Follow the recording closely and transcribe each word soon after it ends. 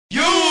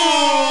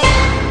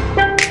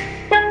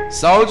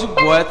Soldier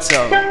Boy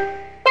tough.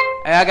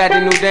 Hey, I got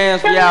this new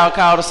dance for y'all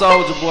called the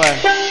Soldier Boy.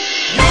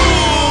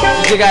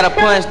 You just gotta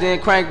punch, then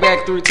crank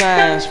back 3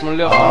 times from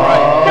left to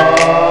right.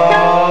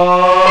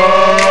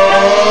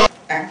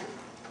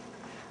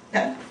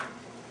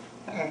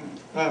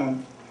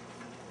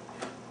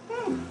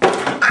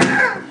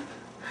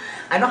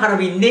 I know how to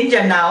be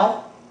ninja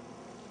now.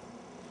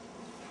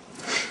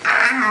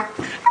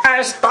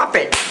 Stop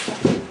it.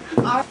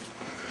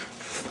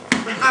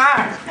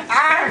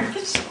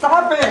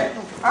 Stop it.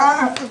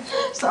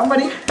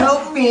 Somebody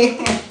help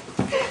me.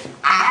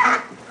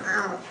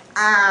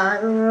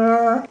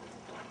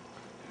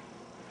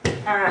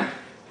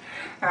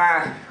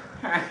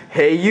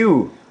 Hey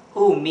you!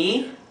 Who,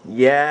 me?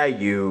 Yeah,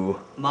 you.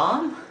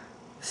 Mom?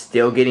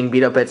 Still getting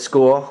beat up at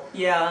school?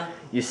 Yeah.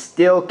 You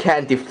still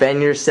can't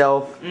defend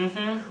yourself?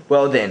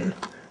 Well then,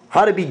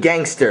 How to Be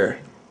Gangster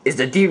is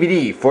the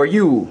DVD for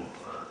you.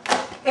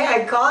 Hey,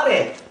 I got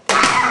it.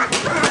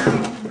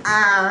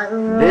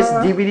 This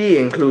DVD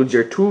includes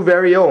your 2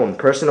 very own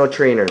personal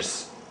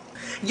trainers.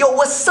 Yo,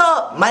 what's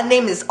up? My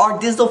name is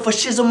Ardizzle for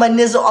Shizzle my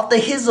nizzle off the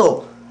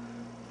hizzle.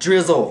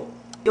 Drizzle.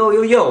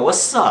 Yo,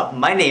 what's up?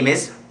 My name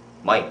is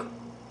Mike.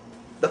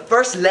 The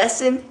first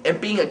lesson in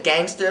being a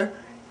gangster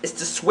is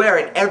to swear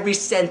in every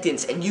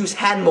sentence and use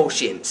hand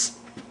motions.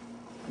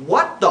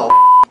 What the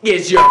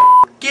is your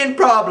f***ing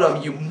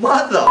problem, you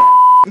mother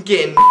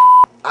f***ing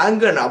I'm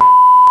gonna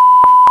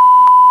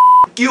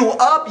you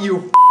up,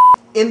 you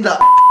in the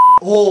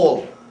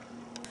hole.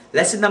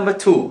 Lesson number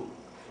 2.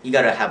 You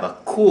gotta have a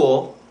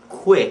cool,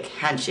 quick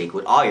handshake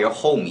with all your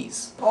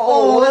homies.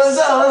 Oh, what's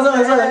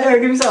up? Here,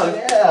 give me some.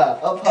 Yeah,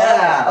 up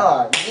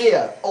high.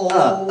 Yeah.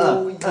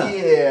 Oh,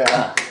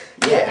 yeah.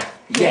 Yeah.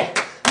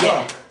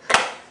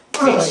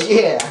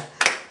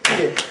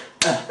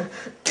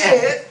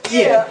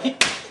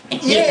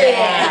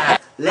 Yeah.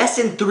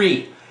 Lesson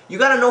 3. You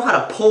gotta know how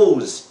to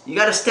pose. You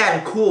gotta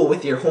stand cool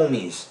with your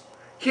homies.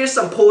 Here's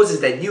some poses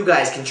that you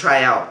guys can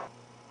try out.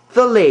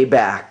 The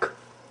layback.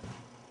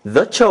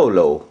 The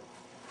cholo.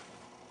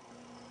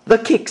 The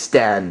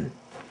kickstand.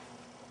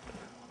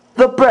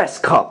 The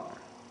breast cup.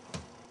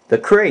 The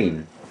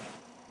crane.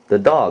 The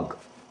dog.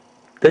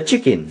 The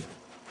chicken.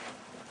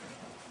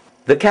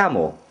 The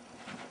camel.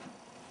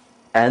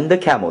 And the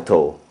camel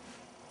toe.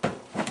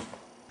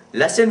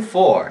 Lesson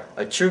 4.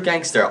 A true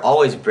gangster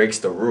always breaks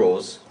the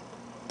rules.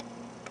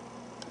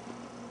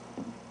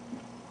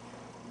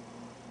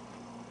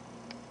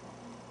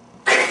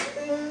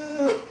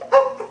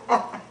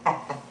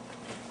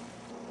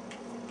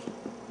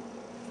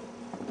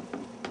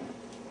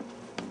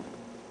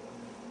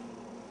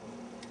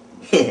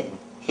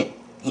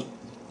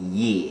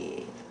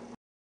 Yeah.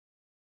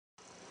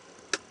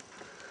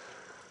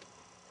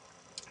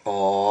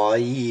 Oh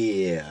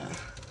yeah.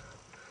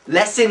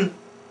 Lesson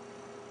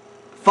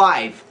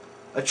 5.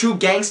 A true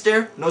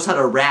gangster knows how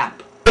to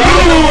rap.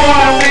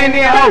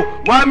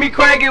 Why me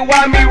crank it,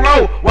 why me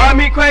roll? Why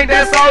me crank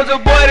that Soldier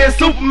Boy, that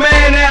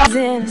Superman out?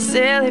 In a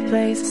silly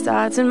place,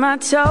 starts in my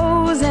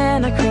toes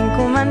and I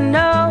crinkle my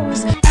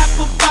nose.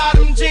 Apple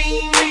bottom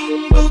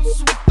jean boots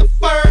with the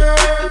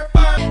fur.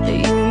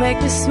 You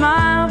make me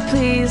smile,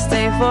 please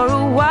stay for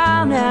a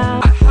while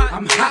now.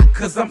 I'm hot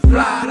cause I'm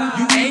fly,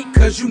 you ain't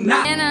cause you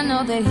not. And I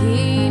know that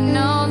he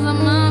knows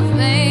I'm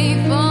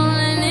unfaithful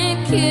and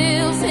it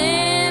kills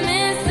him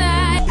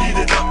inside. Heat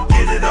it up,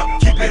 get it up,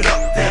 keep it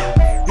up there.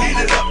 Heat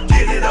it up,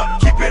 get it up,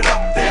 keep it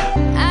up there.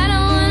 I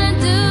don't wanna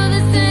do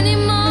this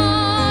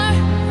anymore.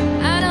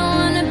 I don't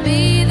wanna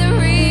be the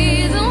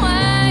reason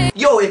why.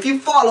 Yo, if you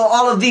follow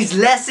all of these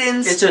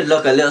lessons, it should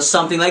look a little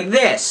something like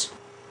this.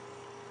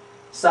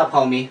 Sup,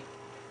 homie?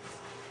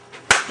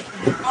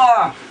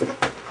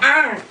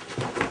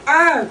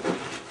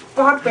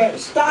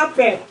 Stop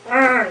it!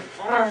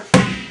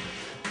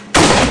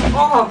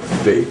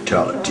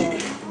 Fatality.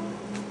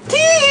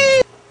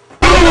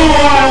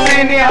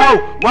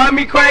 Why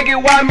me crank it,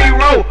 why me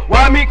roll?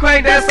 Why me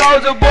crank that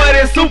Soldier Boy,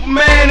 that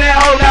Superman, that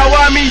hoe? Now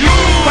why me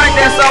crank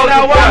that soul?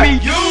 Now why me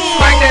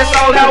crank that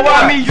soul? Now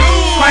why me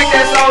crank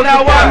that soul?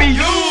 Now why me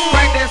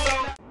crank that soul?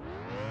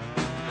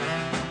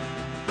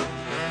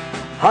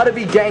 How to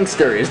Be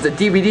Gangster is the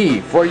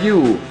DVD for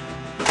you.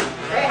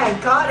 Hey, I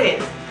got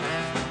it!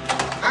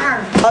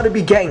 How to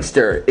Be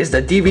Gangster is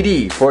the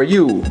DVD for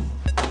you.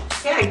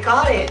 Hey, I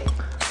got it!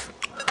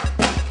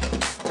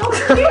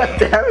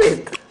 Damn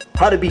it.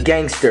 How to Be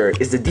Gangster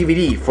is the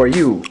DVD for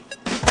you.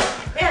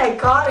 Hey, I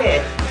got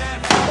it!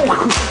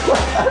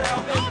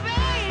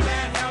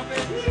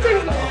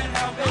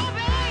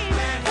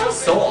 That was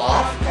so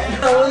off.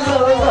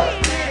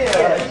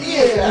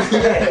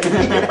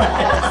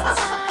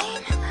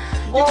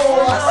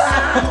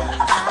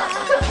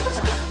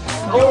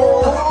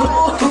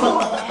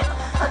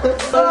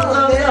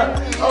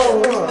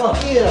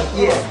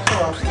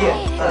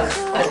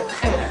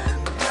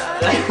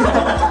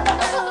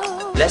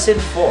 Lesson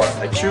 4.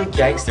 A true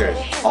gangster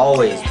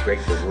always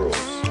break the rules.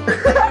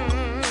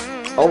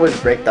 Always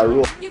break the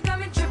rule.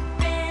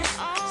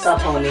 Sup,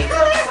 homie?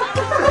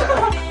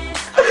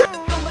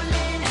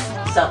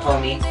 Sup,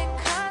 homie?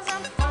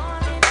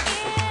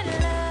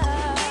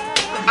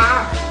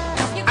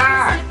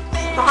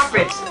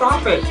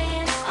 Stop it.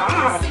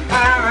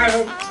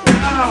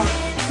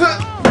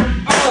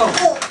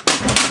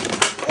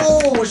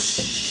 Oh,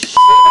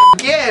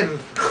 again.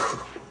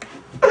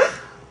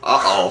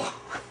 Uh-oh.